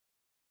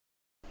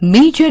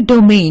Major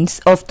domains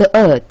of the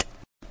Earth.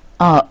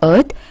 Our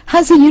Earth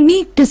has a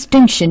unique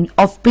distinction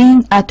of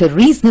being at a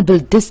reasonable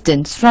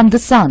distance from the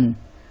Sun.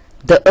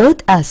 The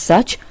Earth as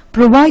such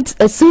provides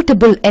a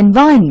suitable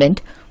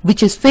environment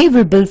which is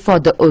favorable for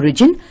the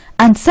origin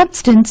and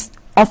substance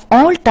of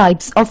all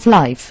types of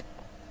life: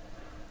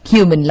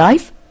 human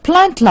life,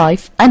 plant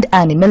life and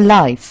animal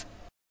life.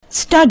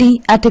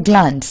 Study at a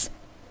glance.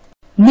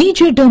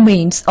 Major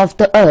domains of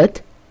the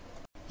Earth: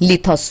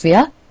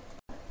 lithosphere,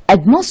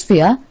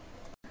 atmosphere,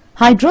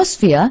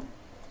 hydrosphere,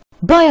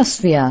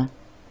 biosphere.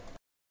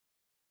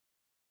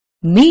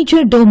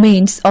 Major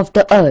domains of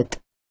the Earth.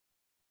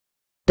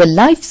 The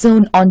life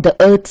zone on the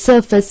Earth's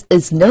surface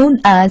is known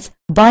as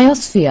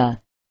biosphere.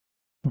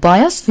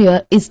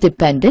 Biosphere is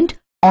dependent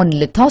on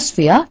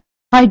lithosphere,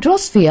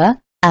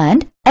 hydrosphere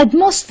and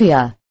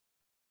atmosphere.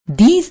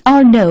 These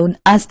are known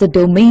as the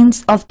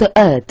domains of the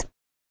Earth.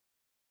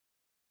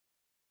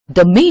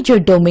 The major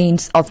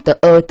domains of the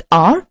Earth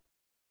are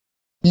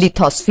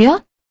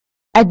lithosphere,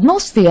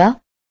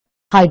 atmosphere,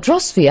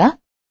 hydrosphere,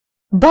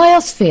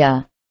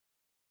 biosphere.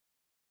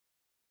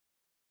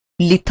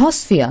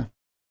 Lithosphere.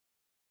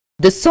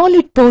 The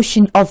solid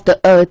portion of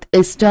the Earth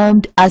is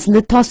termed as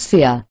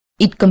lithosphere.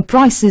 It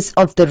comprises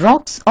of the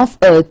rocks of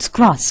Earth's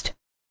crust.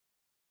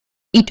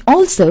 It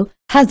also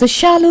has a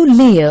shallow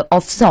layer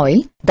of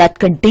soil that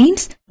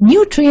contains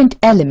nutrient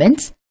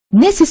elements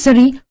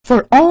necessary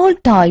for all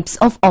types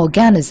of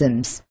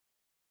organisms.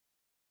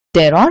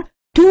 There are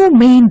two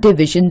main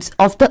divisions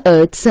of the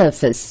Earth's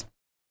surface.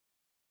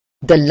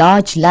 The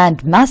large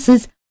land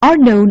masses are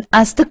known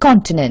as the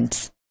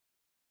continents.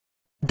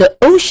 The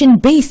ocean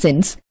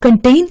basins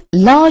contain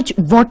large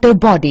water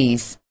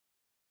bodies.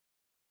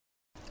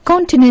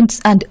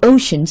 Continents and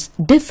oceans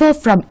differ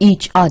from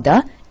each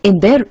other in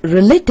their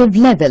relative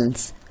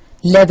levels.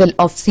 Level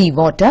of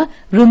seawater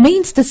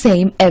remains the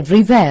same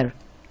everywhere.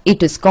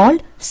 It is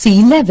called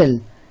sea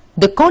level.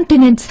 The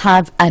continents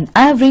have an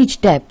average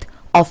depth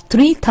of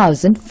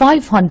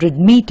 3,500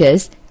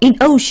 meters in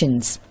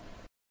oceans.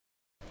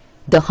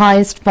 The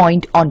highest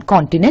point on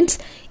continents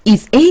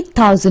is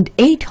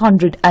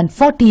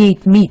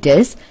 8,848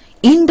 meters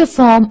in the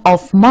form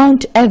of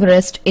Mount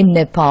Everest in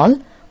Nepal,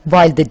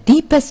 while the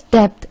deepest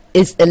depth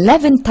is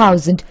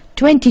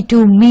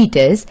 11,022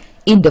 meters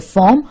in the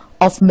form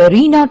of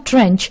Mariana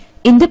Trench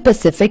in the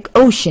Pacific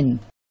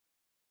Ocean.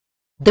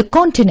 The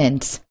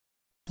continents.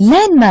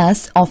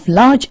 Landmass of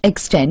large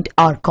extent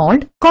are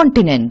called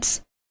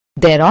continents.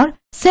 There are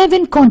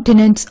 7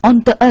 continents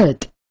on the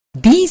Earth.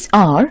 These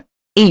are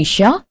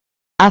Asia,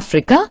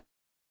 Africa,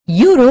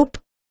 Europe,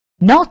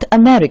 North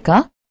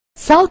America,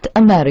 South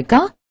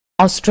America,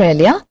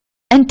 Australia,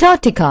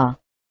 Antarctica.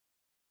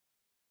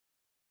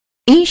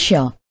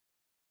 Asia.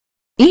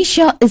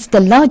 Asia is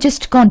the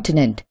largest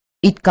continent.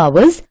 It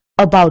covers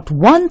about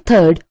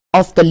 1/3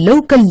 of the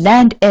local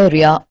land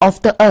area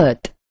of the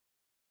Earth.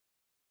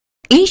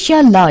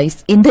 Asia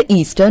lies in the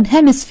Eastern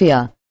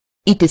Hemisphere.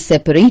 It is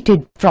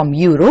separated from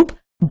Europe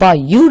by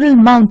Ural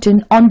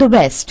Mountain on the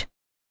west.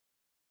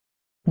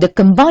 The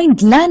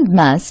combined land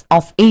mass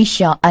of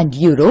Asia and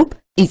Europe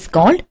is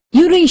called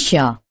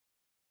Eurasia.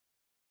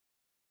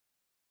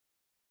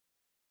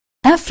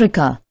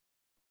 Africa.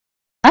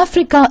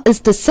 Africa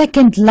is the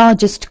second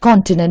largest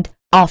continent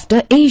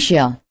after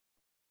Asia.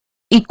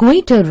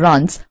 Equator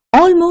runs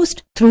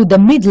almost through the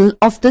middle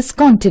of this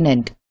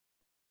continent.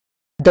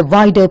 The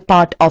wider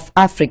part of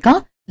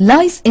Africa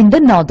lies in the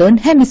northern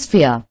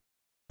hemisphere.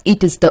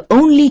 It is the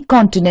only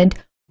continent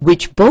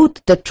which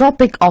both the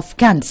Tropic of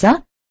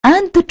Cancer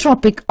and the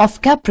Tropic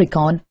of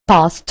Capricorn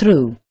pass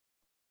through.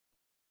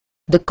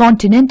 The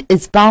continent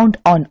is bound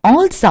on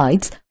all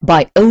sides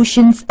by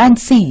oceans and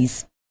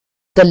seas.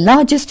 The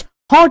largest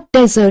hot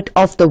desert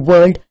of the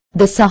world,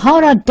 the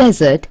Sahara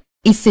Desert,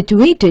 is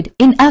situated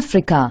in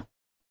Africa.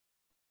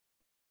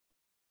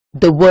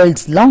 The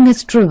world's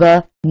longest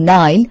river,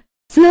 Nile,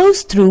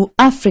 flows through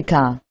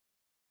Africa.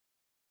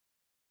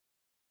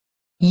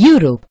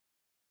 Europe.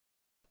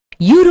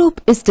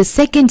 Europe is the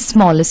second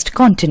smallest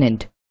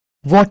continent.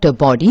 Water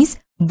bodies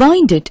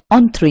bind it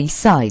on 3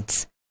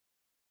 sides.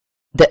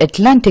 The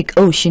Atlantic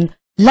Ocean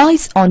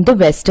lies on the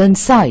western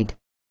side,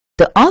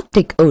 the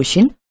Arctic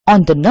Ocean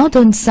on the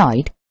northern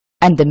side,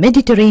 and the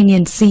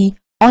Mediterranean Sea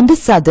on the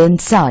southern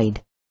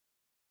side.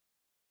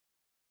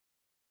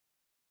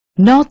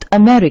 North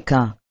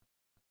America.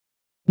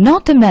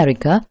 North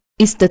America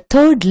is the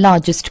 3rd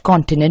largest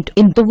continent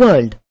in the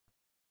world.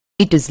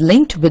 It is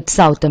linked with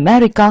South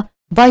America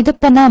by the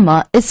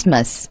Panama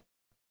Isthmus.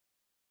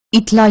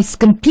 It lies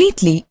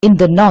completely in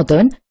the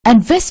northern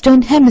and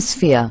western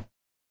hemisphere.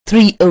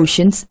 3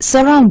 oceans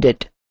surround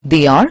it.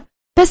 They are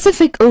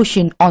Pacific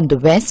Ocean on the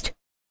west,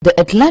 the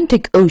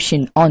Atlantic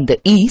Ocean on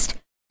the east,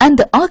 and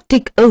the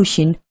Arctic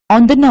Ocean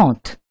on the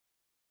north.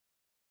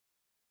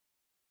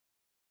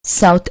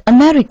 South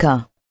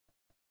America.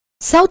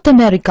 South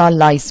America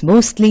lies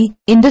mostly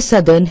in the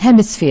southern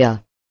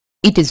hemisphere.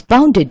 It is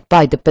bounded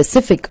by the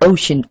Pacific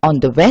Ocean on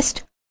the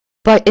west,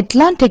 by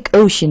Atlantic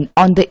Ocean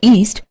on the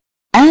east,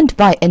 and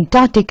by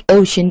Antarctic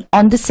Ocean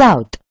on the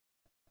south.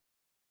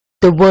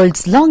 The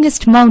world's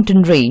longest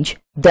mountain range,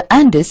 the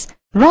Andes,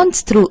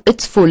 runs through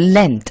its full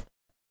length.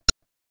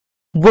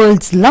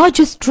 World's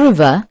largest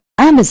river,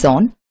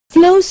 Amazon,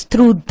 flows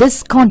through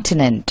this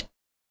continent.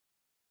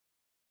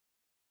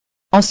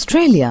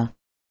 Australia.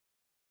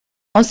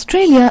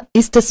 Australia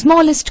is the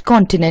smallest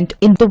continent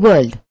in the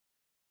world.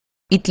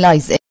 It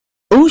lies in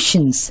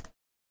oceans.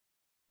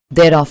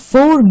 There are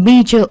 4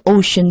 major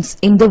oceans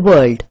in the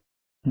world.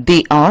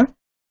 They are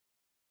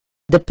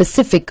the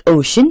Pacific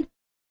Ocean,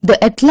 the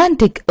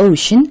Atlantic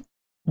Ocean,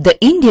 the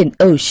Indian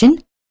Ocean,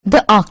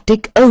 the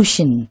Arctic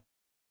Ocean.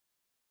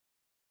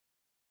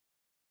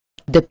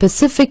 The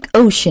Pacific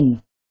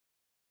Ocean.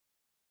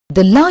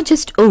 The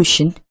largest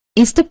ocean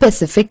is the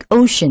Pacific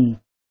Ocean.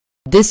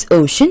 This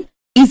ocean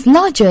is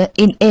larger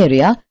in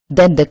area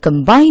than the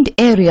combined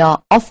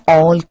area of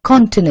all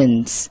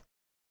continents.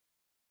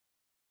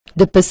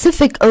 The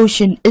Pacific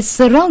Ocean is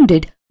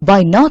surrounded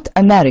by North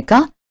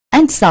America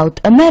and South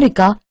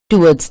America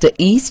towards the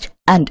east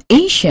and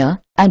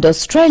Asia and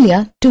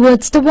Australia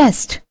towards the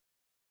west.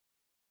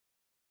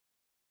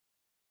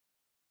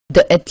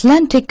 The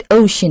Atlantic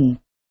Ocean.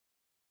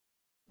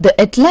 The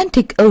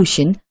Atlantic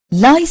Ocean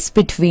lies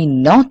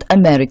between North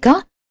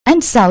America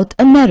and South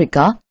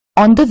America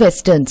on the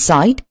western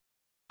side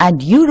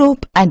and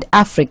Europe and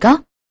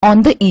Africa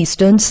on the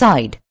eastern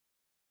side.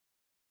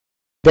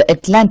 The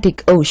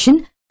Atlantic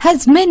Ocean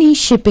has many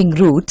shipping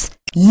routes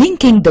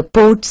linking the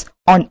ports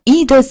on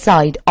either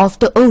side of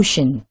the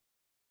ocean.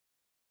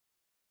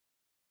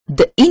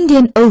 The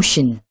Indian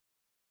Ocean.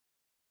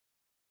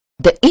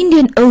 The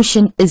Indian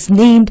Ocean is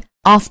named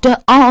after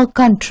our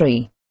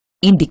country,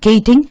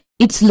 indicating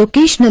its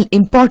locational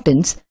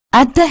importance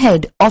at the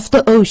head of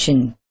the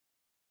ocean.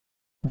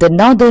 The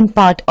northern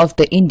part of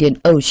the Indian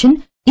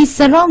Ocean is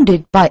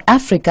surrounded by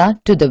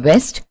Africa to the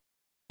west,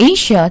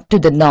 Asia to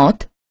the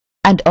north,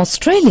 and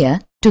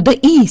Australia to the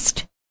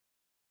east.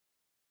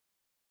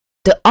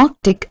 The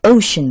Arctic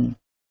Ocean.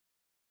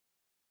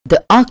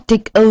 The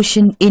Arctic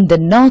Ocean in the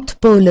North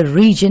Polar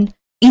region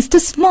is the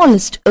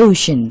smallest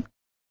ocean.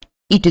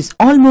 It is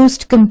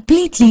almost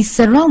completely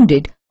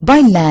surrounded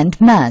by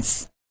land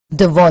mass.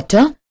 The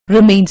water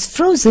remains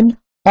frozen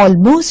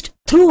almost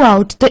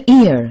throughout the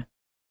year.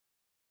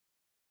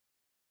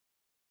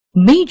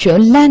 Major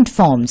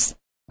landforms.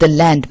 The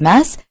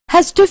landmass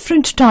has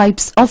different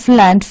types of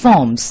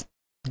landforms.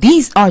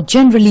 These are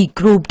generally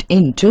grouped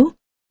into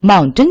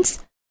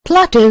mountains,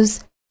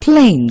 plateaus,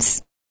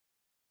 plains.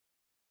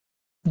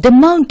 The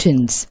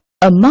mountains.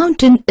 A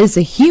mountain is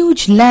a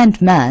huge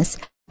landmass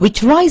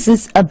which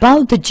rises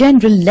above the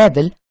general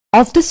level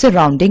of the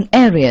surrounding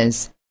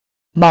areas.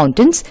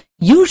 Mountains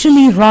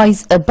usually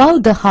rise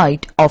above the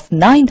height of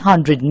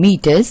 900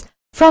 meters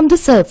from the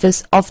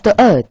surface of the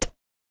earth.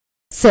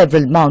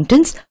 Several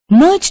mountains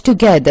merge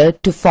together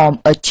to form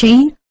a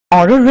chain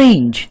or a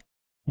range.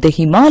 The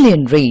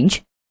Himalayan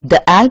range,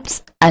 the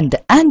Alps and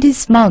the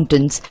Andes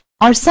Mountains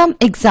are some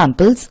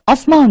examples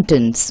of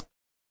mountains.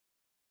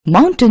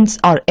 Mountains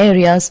are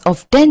areas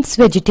of dense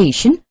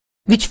vegetation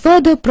which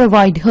further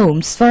provide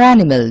homes for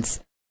animals.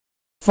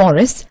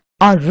 Forests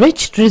are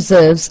rich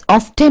reserves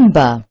of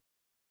timber.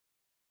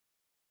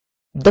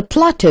 The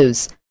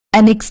plateaus,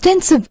 an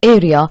extensive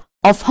area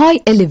of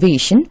high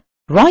elevation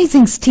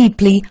rising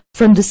steeply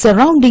from the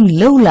surrounding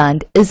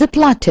lowland, is a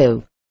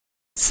plateau.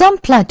 Some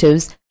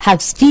plateaus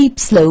have steep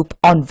slope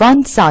on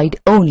one side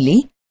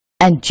only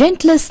and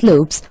gentler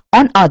slopes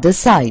on other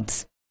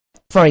sides.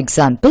 For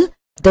example,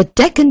 the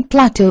Deccan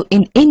Plateau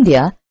in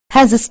India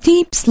has a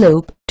steep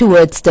slope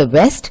towards the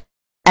west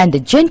and a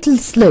gentle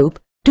slope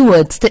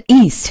towards the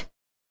east.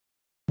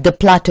 The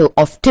Plateau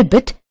of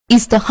Tibet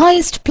is the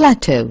highest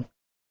plateau.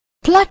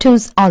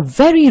 Plateaus are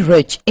very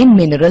rich in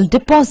mineral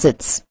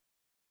deposits.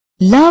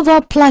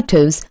 Lava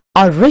plateaus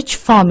are rich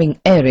farming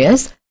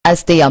areas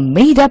as they are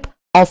made up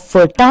of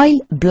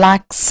fertile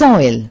black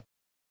soil.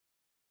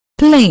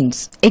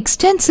 Plains,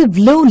 extensive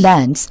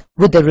lowlands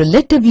with a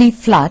relatively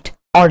flat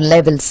or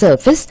level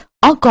surface,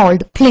 are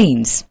called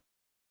plains.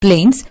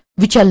 Plains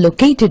which are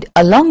located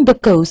along the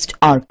coast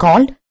are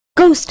called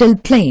coastal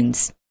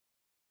plains.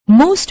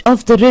 Most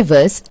of the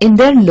rivers in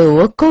their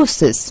lower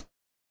courses.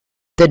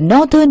 The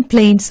northern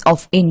plains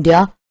of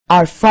India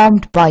are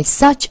formed by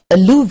such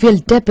alluvial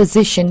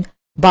deposition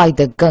by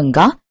the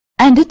Ganga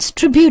and its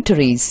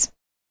tributaries.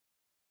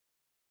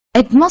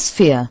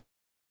 Atmosphere.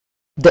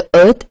 The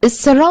earth is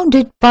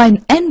surrounded by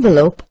an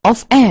envelope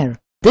of air.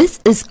 This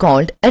is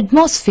called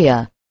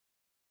atmosphere.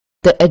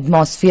 The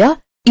atmosphere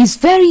is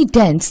very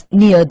dense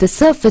near the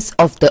surface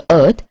of the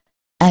earth,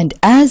 and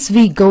as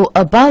we go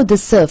above the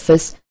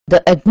surface,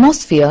 the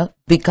atmosphere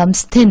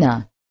becomes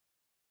thinner.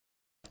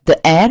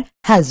 The air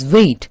has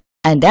weight,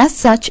 and as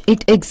such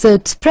it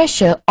exerts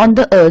pressure on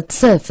the earth's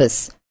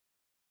surface.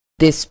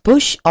 This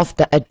push of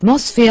the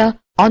atmosphere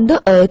on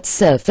the earth's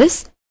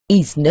surface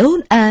is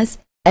known as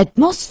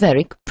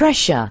atmospheric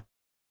pressure.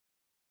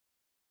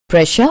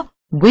 Pressure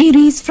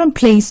varies from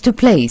place to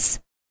place.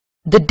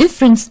 The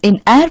difference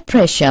in air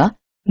pressure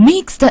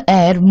makes the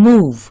air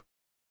move.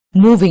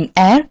 Moving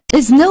air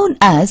is known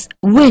as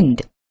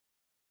wind.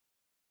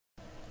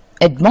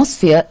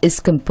 atmosphere is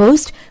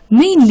composed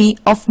mainly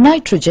of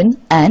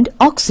nitrogen and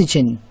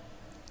oxygen.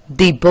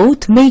 They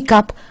both make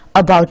up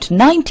about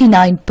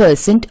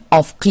 99%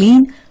 of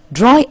clean,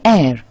 dry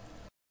air.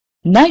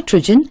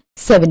 Nitrogen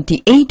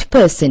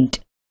 78%,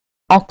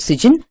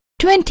 oxygen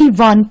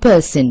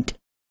 21%.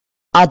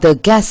 Other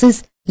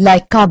gases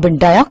like carbon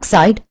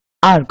dioxide,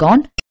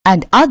 argon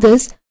and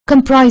others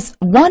comprise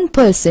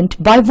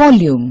 1% by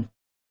volume.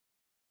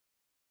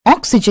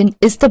 Oxygen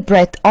is the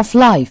breath of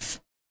life,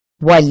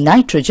 while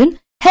nitrogen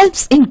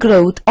helps in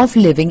growth of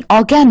living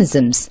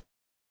organisms.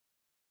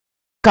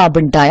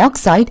 Carbon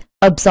dioxide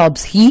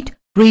absorbs heat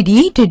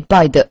radiated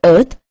by the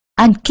earth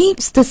and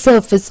keeps the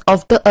surface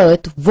of the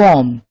earth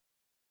warm.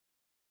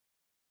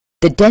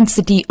 The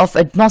density of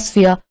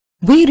atmosphere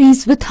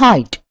varies with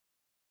height.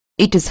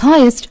 It is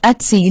highest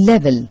at sea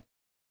level.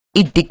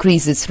 It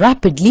decreases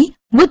rapidly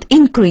with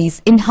increase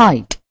in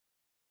height.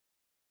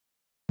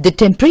 The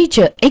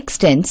temperature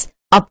extends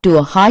up to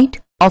a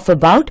height of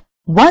about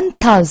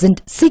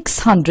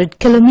 1,600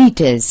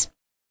 kilometers.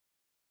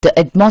 The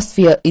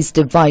atmosphere is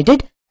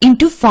divided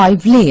into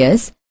 5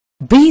 layers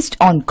based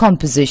on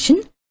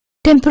composition,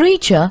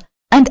 temperature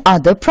and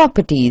other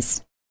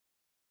properties.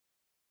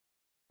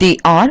 They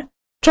are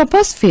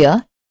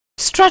troposphere,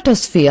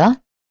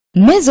 stratosphere,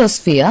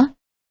 mesosphere,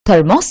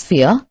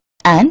 thermosphere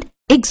and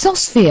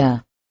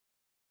exosphere.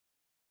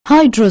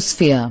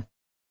 Hydrosphere.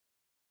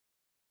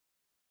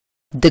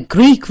 The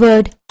Greek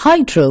word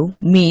hydro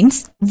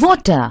means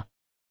water.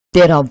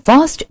 There are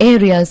vast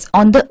areas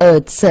on the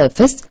Earth's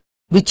surface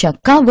which are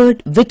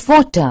covered with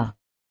water.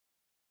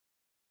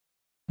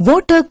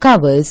 Water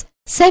covers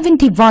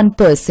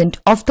 71%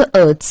 of the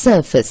Earth's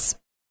surface.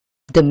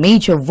 The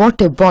major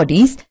water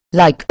bodies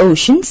like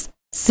oceans,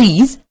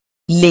 seas,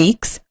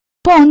 lakes,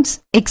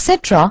 ponds,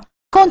 etc.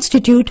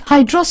 constitute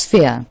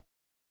hydrosphere.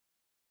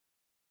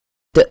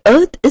 The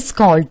Earth is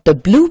called the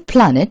blue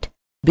planet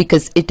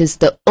because it is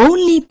the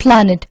only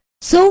planet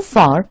so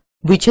far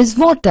which has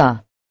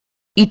water.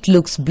 It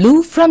looks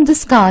blue from the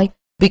sky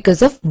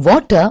because of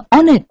water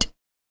on it.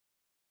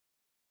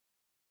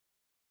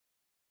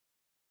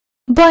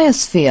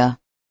 Biosphere.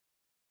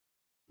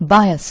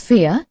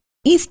 Biosphere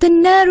is the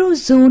narrow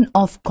zone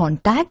of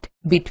contact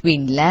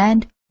between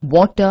land,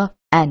 water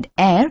and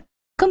air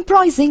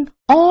comprising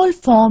all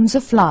forms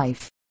of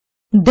life.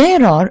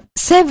 There are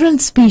several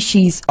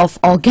species of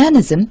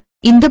organism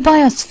in the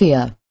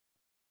biosphere.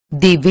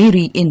 They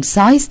vary in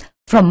size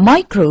from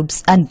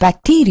microbes and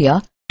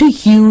bacteria to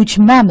huge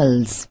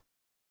mammals.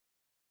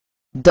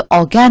 The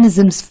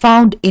organisms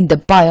found in the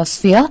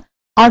biosphere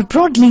are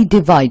broadly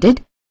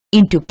divided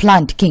into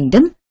plant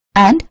kingdom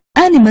and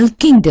animal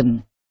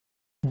kingdom.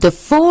 The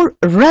 4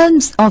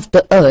 realms of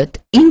the earth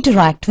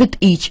interact with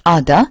each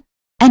other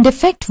and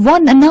affect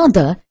one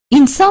another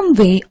in some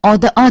way or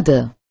the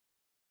other.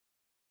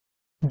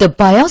 The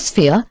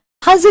biosphere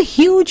has a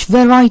huge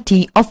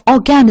variety of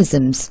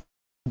organisms.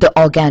 The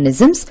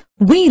organisms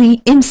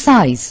vary in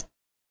size.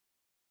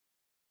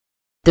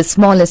 The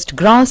smallest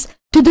grass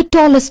to the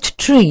tallest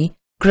tree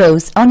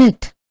grows on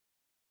it.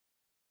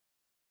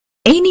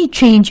 Any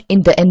change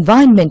in the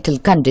environmental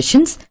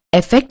conditions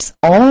affects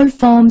all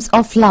forms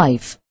of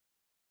life.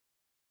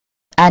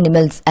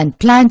 Animals and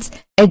plants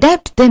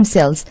adapt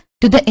themselves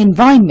to the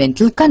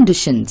environmental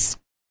conditions.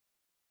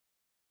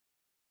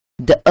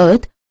 The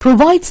earth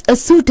provides a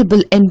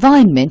suitable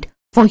environment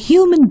for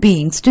human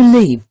beings to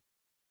live.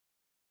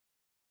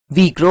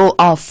 We grow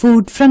our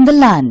food from the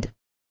land.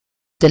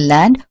 The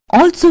land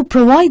also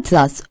provides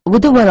us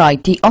with a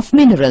variety of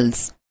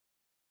minerals.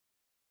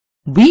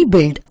 We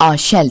build our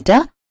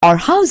shelter or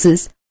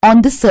houses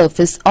on the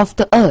surface of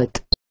the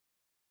earth.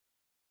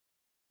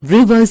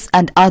 Rivers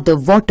and other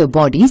water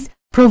bodies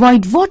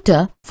provide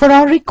water for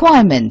our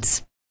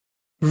requirements.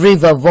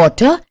 River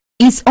water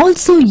is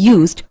also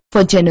used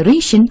for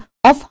generation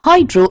of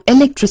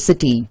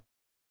hydroelectricity.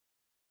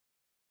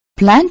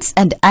 Plants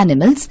and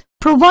animals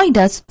provide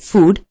us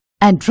food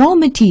and raw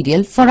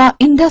material for our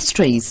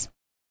industries.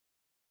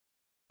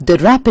 The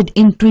rapid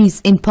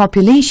increase in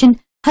population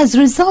has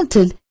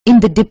resulted in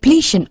the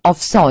depletion of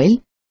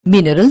soil,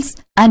 minerals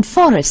and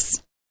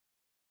forests.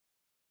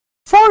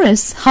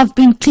 Forests have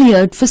been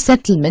cleared for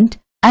settlement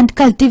and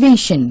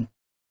cultivation.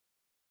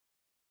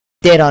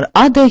 There are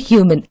other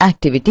human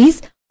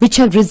activities which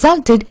have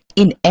resulted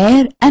in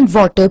air and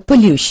water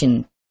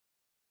pollution.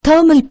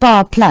 Thermal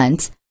power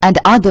plants and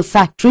other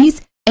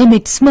factories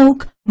emit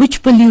smoke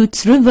which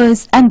pollutes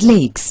rivers and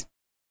lakes.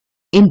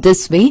 In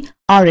this way,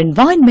 our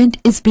environment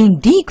is being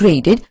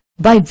degraded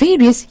by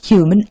various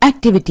human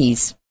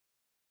activities.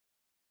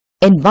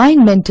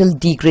 Environmental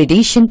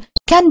degradation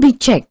can be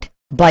checked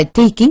by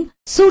taking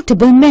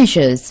suitable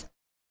measures.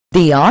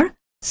 They are: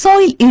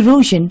 soil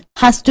erosion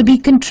has to be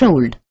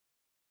controlled,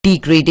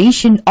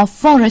 degradation of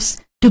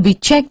forests to be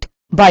checked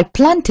by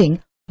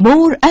planting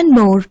more and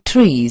more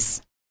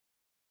trees.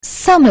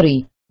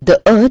 Summary: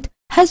 the earth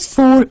has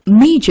 4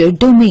 major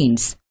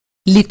domains: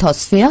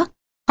 lithosphere,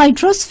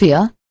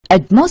 hydrosphere,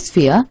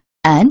 atmosphere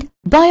and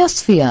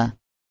biosphere.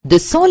 The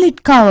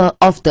solid cover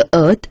of the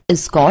earth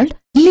is called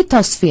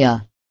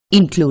lithosphere.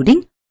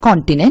 including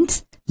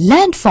continents,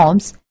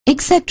 landforms,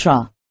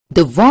 etc.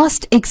 The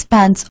vast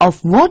expanse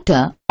of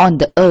water on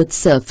the Earth's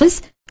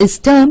surface is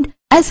termed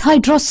as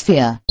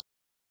hydrosphere.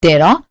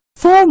 There are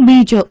 4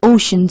 major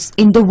oceans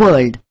in the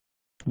world.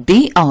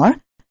 They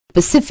are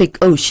Pacific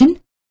Ocean,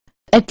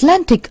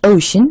 Atlantic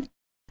Ocean,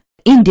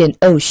 Indian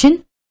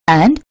Ocean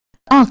and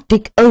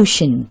Arctic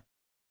Ocean.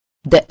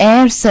 The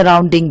air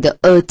surrounding the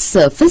Earth's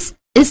surface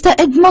is the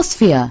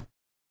atmosphere.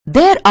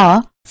 There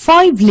are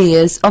 5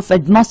 layers of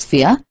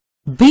atmosphere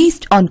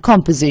based on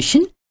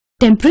composition,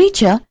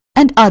 temperature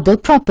and other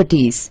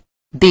properties.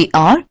 They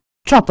are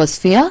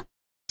troposphere,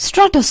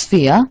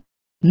 stratosphere,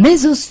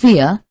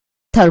 mesosphere,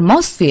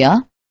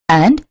 thermosphere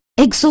and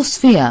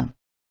exosphere.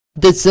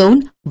 The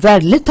zone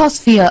where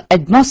lithosphere,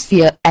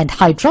 atmosphere and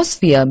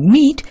hydrosphere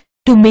meet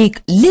to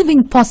make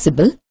living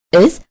possible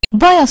is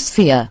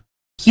biosphere.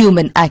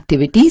 Human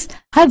activities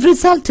have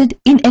resulted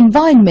in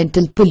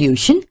environmental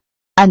pollution,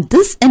 and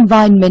this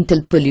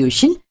environmental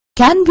pollution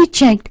can be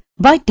checked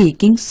by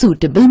taking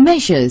suitable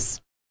measures.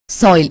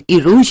 Soil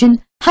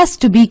erosion has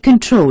to be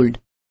controlled.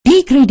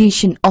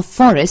 Degradation of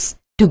forests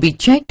to be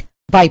checked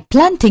by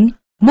planting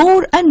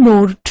more and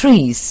more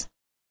trees.